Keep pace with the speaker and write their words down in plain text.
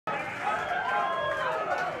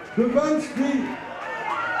De band die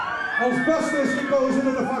als beste is gekozen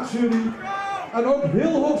door de vakjury en ook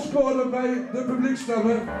heel hoog scoorde bij de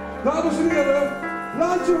publiekstemmen. Dames en heren,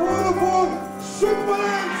 laat je horen voor Souk Ma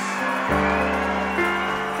Lens!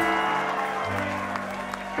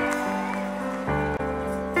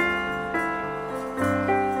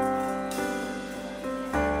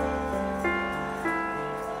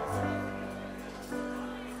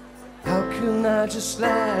 How can I just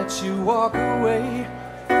let you walk away?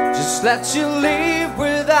 Just let you leave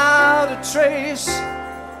without a trace.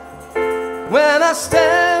 When I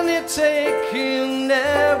stand here taking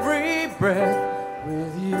every breath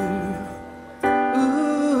with you.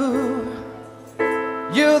 Ooh,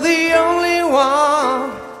 you're the only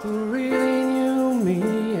one who really knew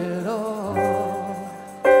me at all.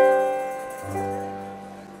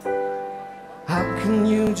 How can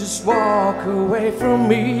you just walk away from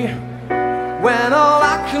me when all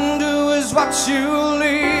I can do is watch you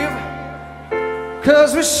leave?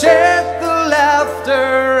 'Cause we shared the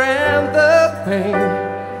laughter and the pain,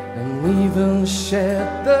 and even shed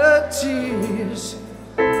the tears.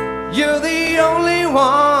 You're the only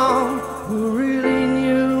one who really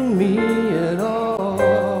knew me at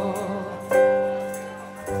all.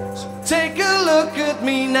 So take a look at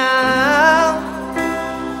me now.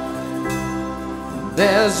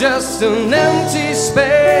 There's just an empty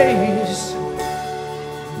space.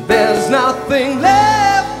 There's nothing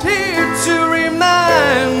left here to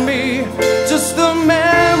remind me, just the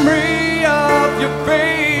memory of your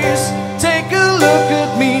face. Take a look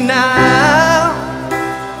at me now.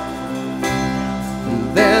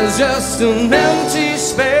 There's just an empty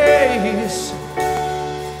space,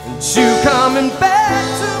 and you coming back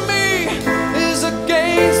to me is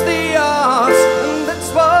against the odds, and that's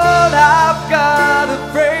what I've got to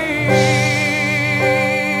pray.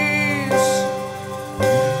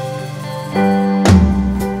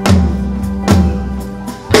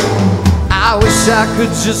 I wish I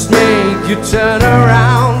could just make you turn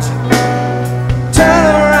around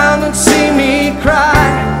and see me cry.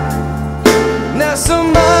 There's so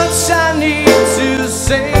much I need to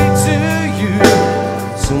say to you,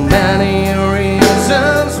 so many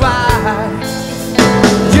reasons why.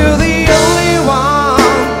 You're the only one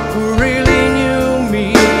who really knew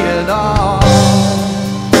me at all.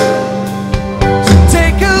 So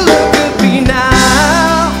take a look at me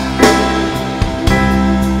now.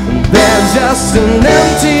 There's just an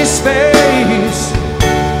empty space.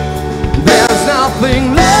 There's nothing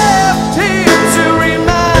left here to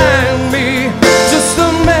remind me, just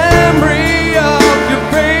the memory of your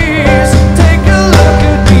face. Take a look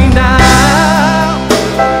at me now.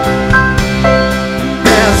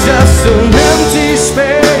 There's just an empty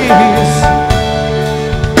space,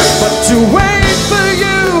 but to wait for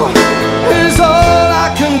you is all I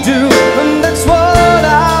can do, and that's what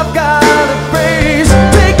I've got to praise.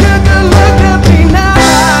 Take a good look at me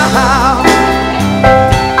now,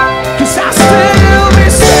 'cause I'll still be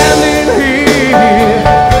standing here,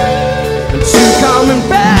 and you coming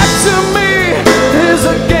back to me is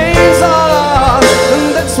against all odds, and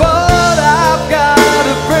that's what I've got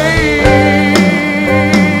to praise.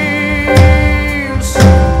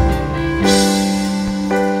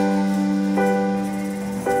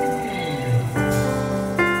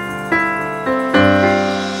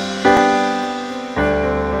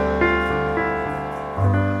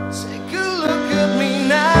 Take a look at me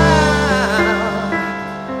now.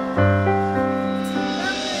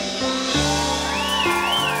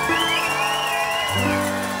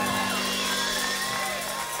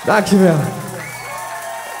 Dankjewel.